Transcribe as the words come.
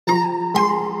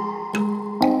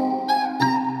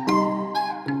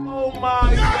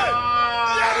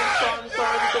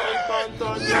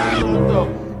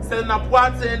Selena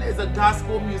Boateng is a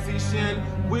gospel musician.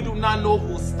 We do not know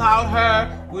who styled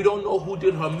her. We don't know who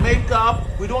did her makeup.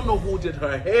 We don't know who did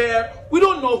her hair. We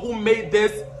don't know who made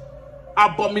this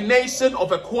abomination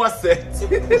of a corset.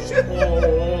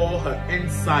 Oh, her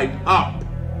inside up.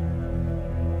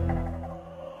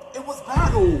 It was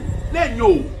bad. Then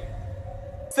yo,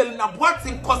 Selena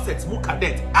Boateng corset, look at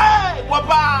that. Hey,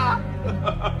 wapa!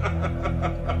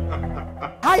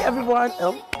 Hi everyone.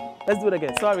 Let's do it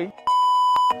again. Sorry.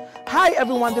 Hi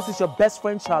everyone, this is your best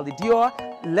friend Charlie Dior.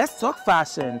 Let's talk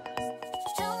fashion.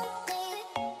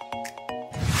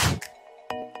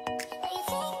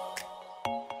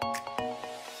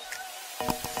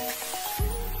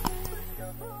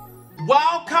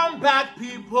 Welcome back,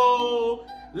 people.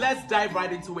 Let's dive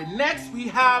right into it. Next, we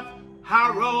have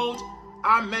Harold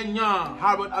Amenya.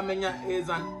 Harold Amenya is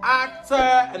an actor,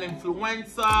 an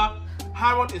influencer.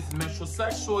 Harold is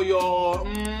metrosexual, y'all.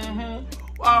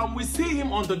 We see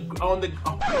him on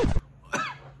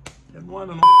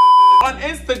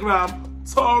Instagram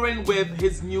touring with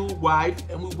his new wife,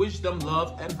 and we wish them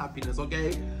love and happiness,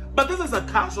 okay? But this is a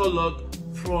casual look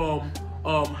from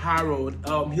Harold.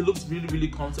 He looks really, really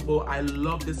comfortable. I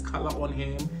love this color on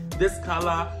him. This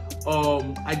color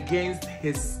against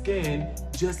his skin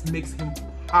just makes him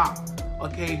pop.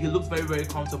 Okay, he looks very, very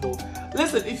comfortable.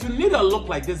 Listen, if you need a look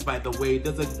like this, by the way,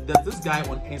 there's this guy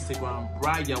on Instagram,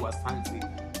 Brian Wasanti.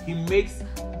 He makes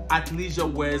athleisure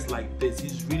wears like this.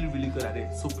 He's really, really good at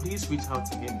it. So please reach out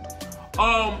to him.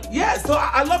 Yeah, so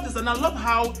I love this, and I love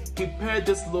how he paired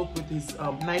this look with his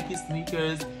Nike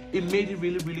sneakers. It made it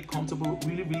really, really comfortable,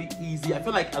 really, really easy. I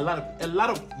feel like a lot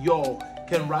of y'all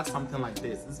can rock something like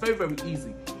this. It's very, very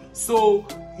easy. So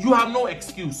you have no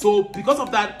excuse. So because of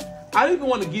that, I don't even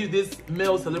want to give these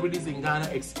male celebrities in Ghana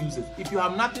excuses. If you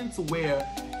have nothing to wear,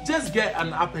 just get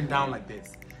an up and down like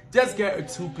this. Just get a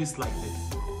two-piece like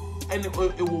this, and it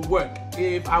will work.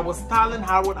 If I was styling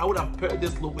Harold, I would have paired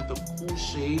this look with the cool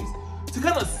shades to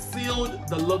kind of seal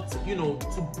the look,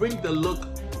 to bring the look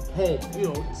home.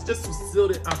 It's just to seal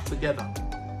it up together.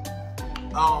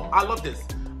 I love this.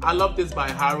 I love this by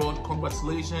Harold.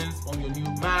 Congratulations on your new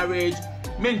marriage.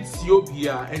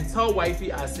 Ethiopia, and tell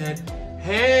wifey I said,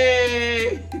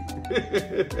 hey.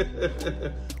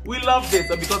 We love this,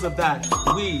 and because of that,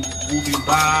 we will be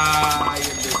buying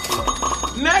this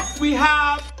look. Next, we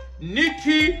have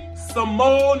Nikki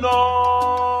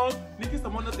Simonos. Nikki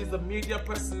Simonos is a media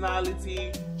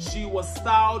personality. She was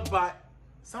styled by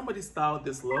somebody styled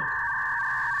this look.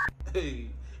 Hey,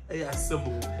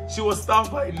 symbol. She was styled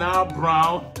by Nah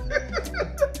Brown.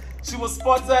 She was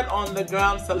spotted on the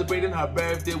ground celebrating her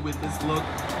birthday with this look.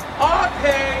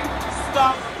 Okay,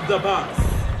 stop the bus.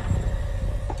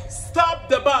 Stop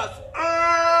the bus.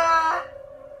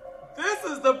 This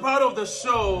is the part of the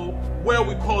show where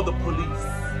we call the police.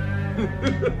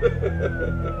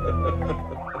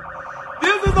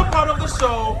 This is the part of the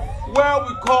show where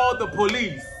we call the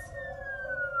police.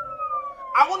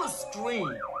 I want to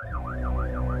scream.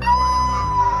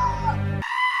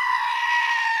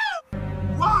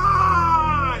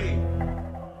 Why?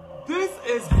 This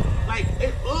is like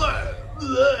it.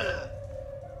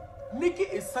 Nikki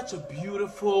is such a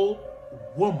beautiful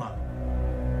woman.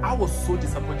 I was so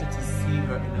disappointed to see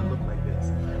her in a look like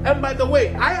this. And by the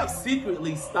way, I have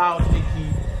secretly styled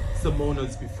Nikki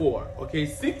Simonos before. Okay,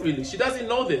 secretly. She doesn't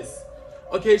know this.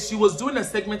 Okay, she was doing a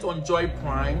segment on Joy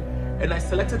Prime, and I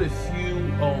selected a few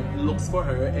looks for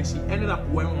her, and she ended up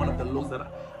wearing one of the looks that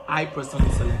I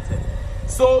personally selected.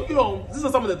 So, these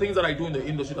are some of the things that I do in the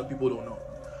industry that people don't know.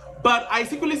 But I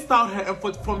secretly styled her, and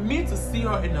for me to see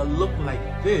her in a look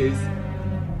like this,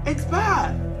 it's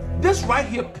bad. This right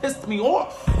here pissed me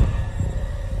off.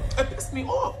 It pissed me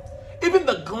off. Even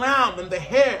the glam and the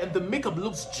hair and the makeup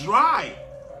looks dry.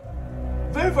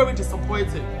 Very, very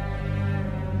disappointing.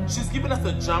 She's giving us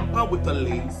a jumper with the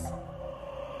lace.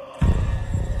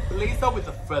 Blazer with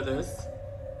the feathers.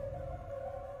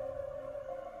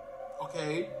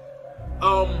 Okay.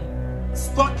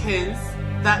 Stockings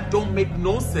that don't make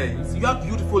no sense. You have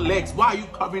beautiful legs. Why are you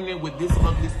covering it with these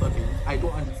ugly stockings? I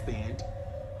don't understand.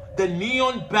 The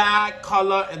neon bag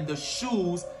color and the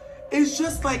shoes, it's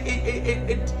just like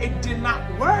it did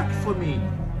not work for me.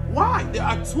 Why? There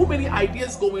are too many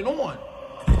ideas going on.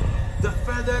 The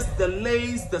feathers, the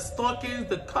lace, the stockings,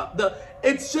 the cut,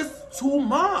 it's just too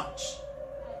much.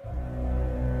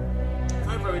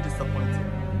 Very, very disappointing.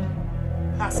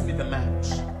 Pass me the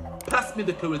match. Pass me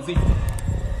the kerosene.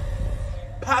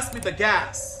 Pass me the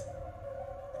gas.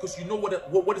 Because you know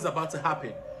what is about to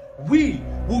happen. We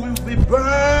will be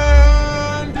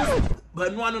burned.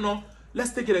 But no.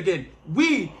 Let's take it again.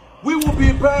 We will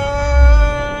be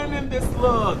burned in this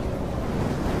look.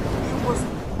 was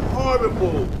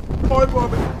horrible. Horrible.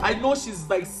 I know she's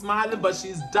like smiling, but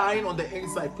she's dying on the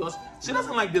inside because she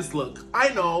doesn't like this look. I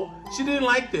know she didn't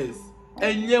like this.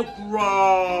 And yeah,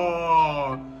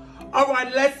 raw. All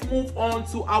right, let's move on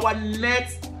to our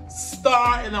next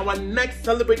star and our next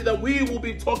celebrity that we will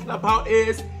be talking about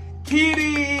is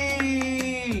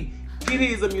Kitty.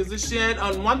 Kitty is a musician,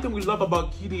 and one thing we love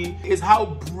about Kitty is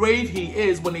how brave he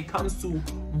is when it comes to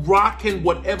rocking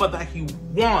whatever that he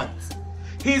wants.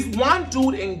 He's one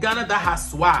dude in Ghana that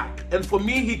has swag, and for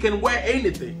me, he can wear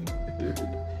anything.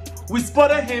 We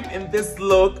spotted him in this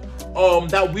look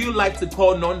that we like to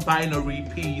call non-binary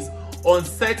piece on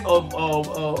set of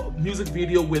music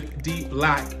video with D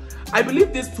Black. I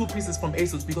believe this two pieces from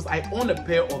ASOS because I own a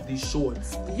pair of these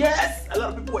shorts. Yes, a lot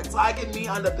of people were tagging me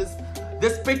under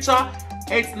this picture.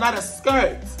 It's not a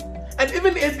skirt. And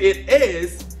even if it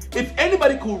is, if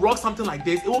anybody could rock something like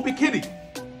this, it will be Kitty.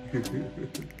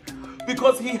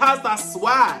 Because he has that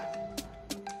swag.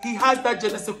 He has that je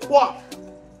ne sais quoi.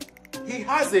 He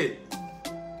has it.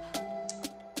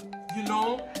 You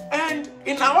know? And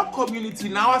in our community,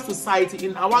 in our society,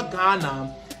 in our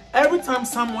Ghana, every time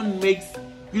someone makes,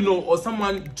 you know, or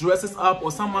someone dresses up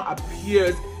or someone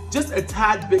appears just a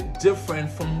tad bit different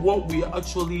from what we are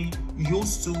actually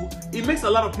used to, it makes a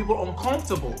lot of people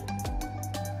uncomfortable.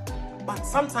 But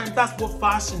sometimes that's what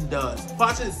fashion does.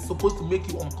 Fashion is supposed to make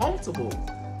you uncomfortable.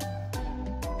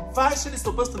 Fashion is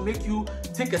supposed to make you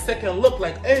take a second look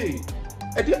like, hey,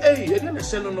 hey.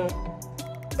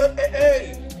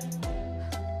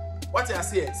 What I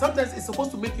say? Sometimes it's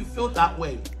supposed to make you feel that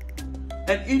way.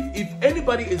 And if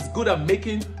anybody is good at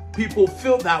making people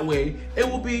feel that way, it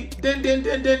will be ding ding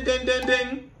ding ding ding ding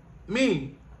ding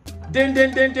me. Ding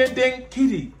ding ding ding ding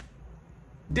Kitty.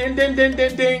 Ding ding ding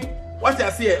ding ding. What I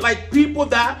say? Like people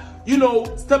that, you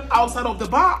know, step outside of the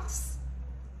box.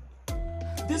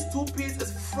 This two-piece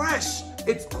is fresh.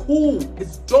 It's cool.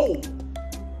 It's dope.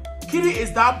 Kitty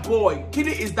is that boy.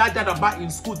 Kitty is that dadaba in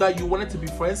school that you wanted to be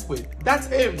friends with. That's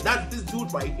him. That's this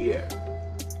dude right here.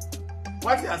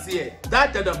 What I say?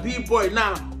 That dadaba boy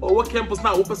now, or what campus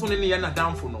now, what person in the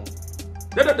down for no.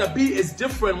 That dadaba is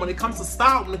different when it comes to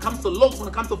style, when it comes to looks, when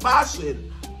it comes to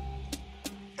fashion.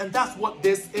 And that's what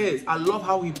this is. I love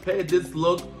how he paired this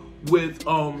look with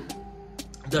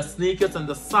the sneakers and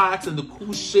the socks and the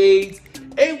cool shades.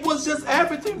 It was just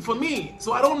everything for me.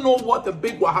 So I don't know what the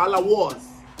big wahala was.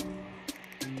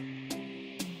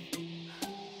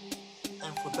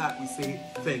 And for that we say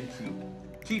thank you.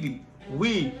 Kitty,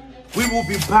 we will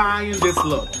be buying this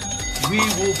look. We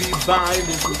will be buying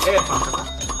this look.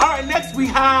 Alright, next we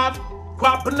have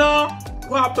Kwabena.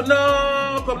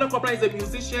 Kwabena is a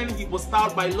musician. He was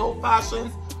styled by Low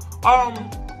Fashions.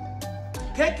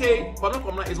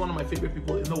 Kwabena is one of my favorite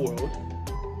people in the world.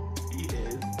 He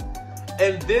is.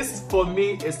 And this for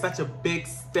me is such a big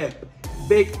step,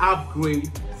 big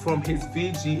upgrade from his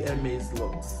VGMA's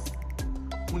looks.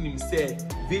 When you say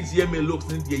VGMA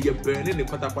looks in the you're burning the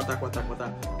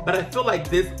kwata. But I feel like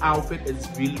this outfit is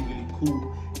really, really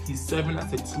cool. He's serving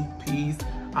as a two-piece.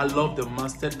 I love the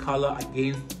mustard color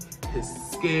against his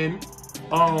skin.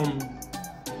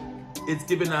 It's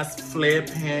giving us flare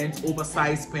pants,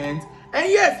 oversized pants. And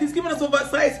yes, he's giving us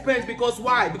oversized pants because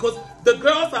why? Because the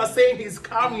girls are saying he's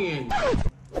carrying.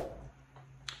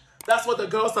 That's what the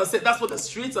girls are saying. That's what the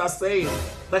streets are saying.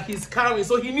 That he's carrying.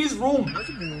 So he needs room.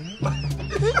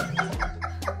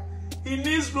 He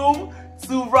needs room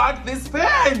to rock this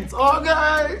pants. Oh,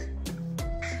 guys.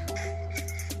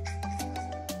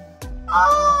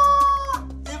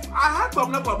 If I had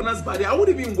Kwabena's body, I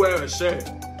wouldn't even wear a shirt.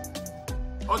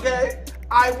 Okay?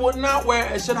 I would not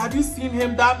wear a shirt. Have you seen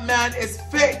him? That man is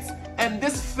fit. And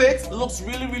this fit looks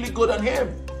really, really good on him.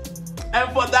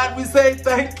 And for that, we say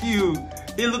thank you.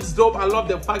 He looks dope. I love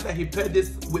the fact that he paired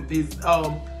this with his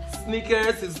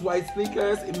sneakers, his white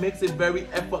sneakers. It makes it very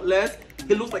effortless.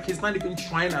 He looks like he's not even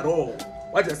trying at all.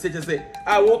 What just say,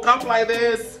 I woke up like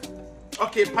this.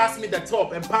 Okay, pass me the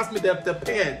top and pass me the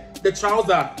pant, the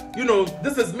trouser. You know,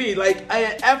 this is me. Like, I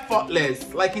am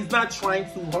effortless. Like, he's not trying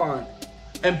too hard.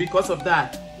 And because of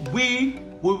that, we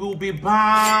will be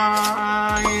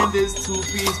buying this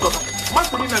two-piece.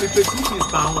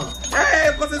 Two-piece bound.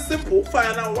 Hey, because it's simple.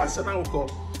 Fire now, watch it now.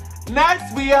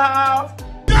 Next we have.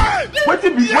 What be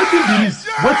this?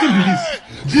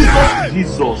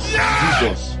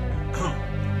 Jesus.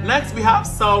 Next we have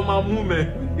Selma Mumin.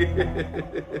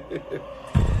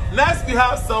 Next we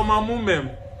have Selma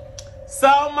Mumin.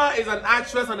 Selma is an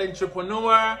actress and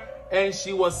entrepreneur, and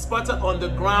she was spotted on the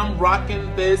gram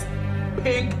rocking this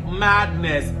pink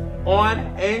madness on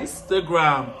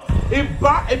Instagram. If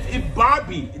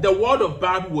Barbie, the world of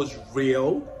Barbie was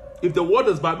real, If the world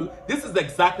is Barbie, this is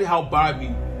exactly how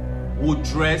Barbie would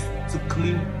dress to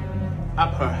clean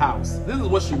up her house. This is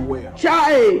what she would wear.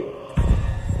 Chai!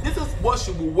 This is what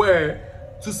she would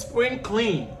wear to spring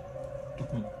clean.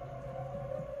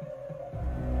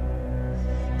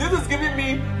 This is giving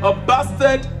me a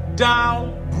busted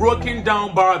down, broken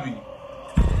down Barbie.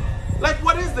 Like,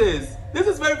 what is this? This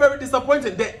is very, very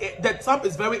disappointing. The top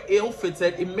is very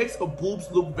ill-fitted. It makes her boobs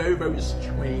look very, very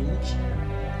strange.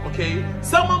 Okay?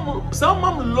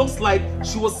 Selma looks like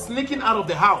she was sneaking out of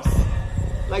the house.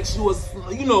 Like she was,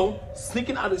 you know,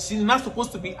 sneaking out. She's not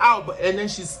supposed to be out, and then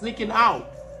she's sneaking out.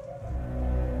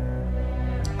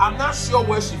 I'm not sure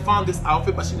where she found this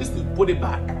outfit, but she needs to put it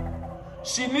back.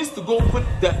 She needs to go put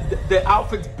the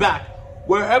outfit back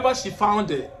wherever she found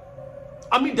it.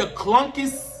 I mean, the clunky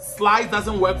slide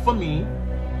doesn't work for me.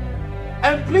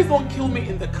 And please don't kill me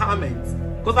in the comments,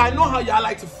 because I know how y'all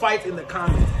like to fight in the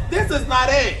comments. This is not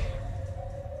it.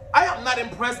 I am not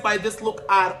impressed by this look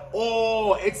at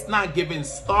all. It's not giving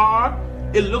star.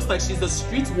 It looks like she's a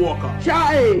streetwalker.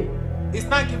 Chai! It's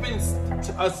not giving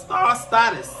a star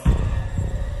status.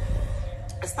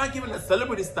 It's not giving a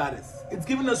celebrity status. It's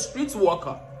giving a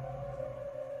streetwalker.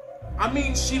 I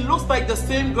mean, she looks like the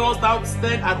same girls that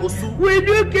stand at Osu. Will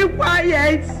you keep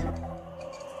quiet?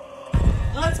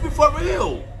 Let's be for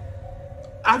real.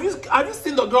 Have you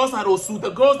seen the girls at Osu?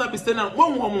 The girls that be standing at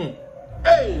one.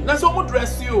 Hey, let's almost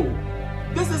dress you.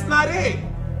 This is not it.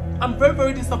 I'm very,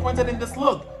 very disappointed in this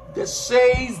look. The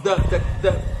shades, the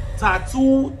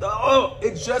tattoo,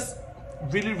 it's just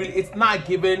really, really, it's not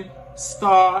giving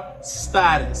star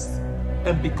status.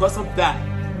 And because of that,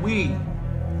 we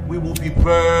will be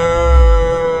burning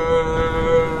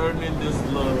this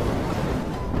look.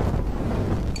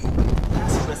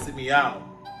 It's stressing me out.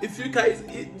 If you guys,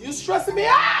 you're stressing me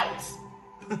out.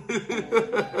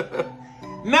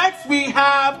 Next we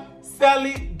have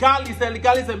Sally Gali. Sally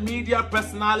Gali is a media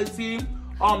personality.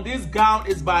 This gown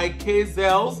is by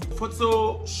Kazel's.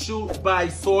 Photo shoot by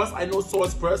Source. I know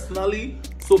Source personally,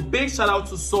 so big shout out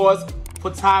to Source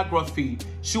Photography.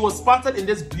 She was spotted in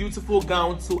this beautiful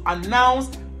gown to announce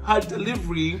her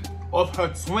delivery of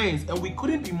her twins, and we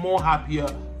couldn't be more happier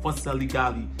for Sally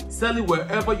Gali. Sally,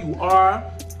 wherever you are,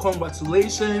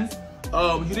 congratulations.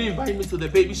 You didn't invite me to the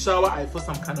baby shower. I feel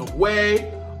some kind of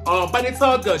way. But it's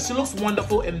all good. She looks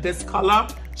wonderful in this color.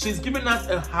 She's giving us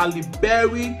a Halle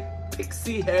Berry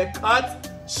pixie haircut.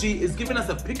 She is giving us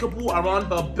a peekaboo around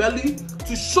her belly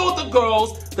to show the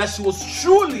girls that she was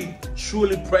truly,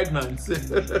 truly pregnant. This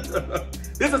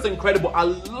is incredible. I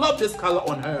love this color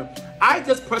on her. I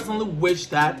just personally wish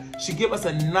that she gave us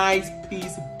a nice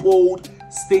piece, bold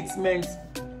statement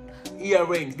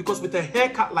earrings, because with a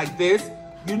haircut like this,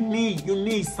 you need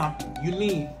something.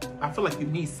 I feel like you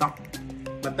need something.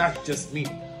 But that's just me.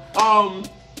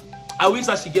 I wish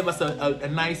that she gave us a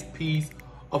nice piece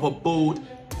of a bold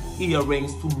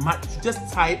earrings to match, to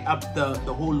just tie up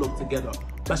the whole look together.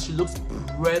 But she looks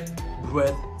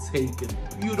breathtaking,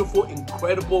 beautiful,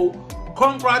 incredible.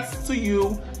 Congrats to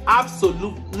you.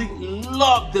 Absolutely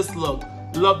love this look.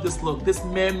 Love this look. This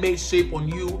man-made shape on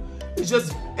you. It's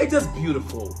just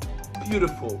beautiful.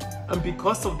 Beautiful. And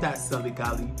because of that, Sally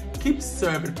Gali, keep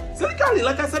serving. Sally Gali,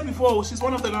 like I said before, she's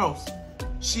one of the girls.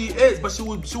 She is, but she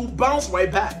will bounce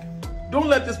right back. Don't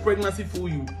let this pregnancy fool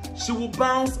you. She will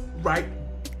bounce right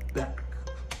back.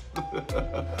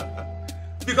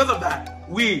 Because of that,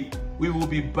 we will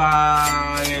be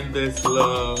buying this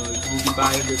look. We'll be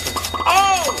buying this look.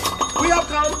 Oh, we have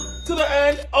come to the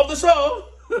end of the show.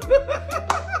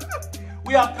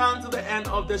 We have come to the end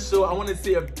of the show. I want to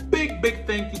say a big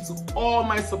thank you to all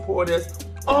my supporters,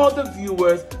 all the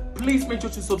viewers. Please make sure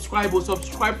to subscribe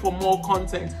for more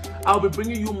content. I'll be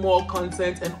bringing you more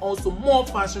content and also more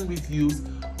fashion reviews.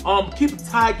 Keep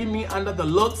tagging me under the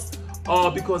looks,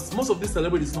 because most of these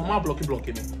celebrities normal blocking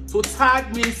me. So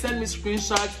tag me, send me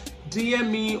screenshots, DM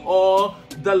me all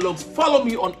the looks. Follow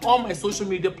me on all my social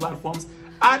media platforms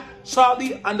at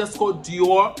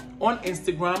Charlie_Dior on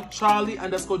Instagram,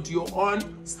 Charlie_Dior on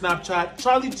Snapchat,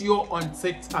 Charlie Dior on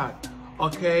TikTok.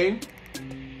 Okay?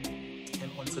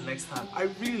 Until next time, I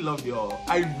really love y'all.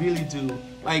 I really do.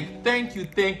 Like, thank you.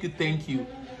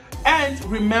 And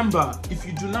remember, if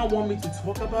you do not want me to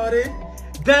talk about it,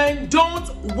 then don't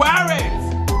wear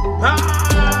it.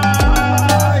 Bye.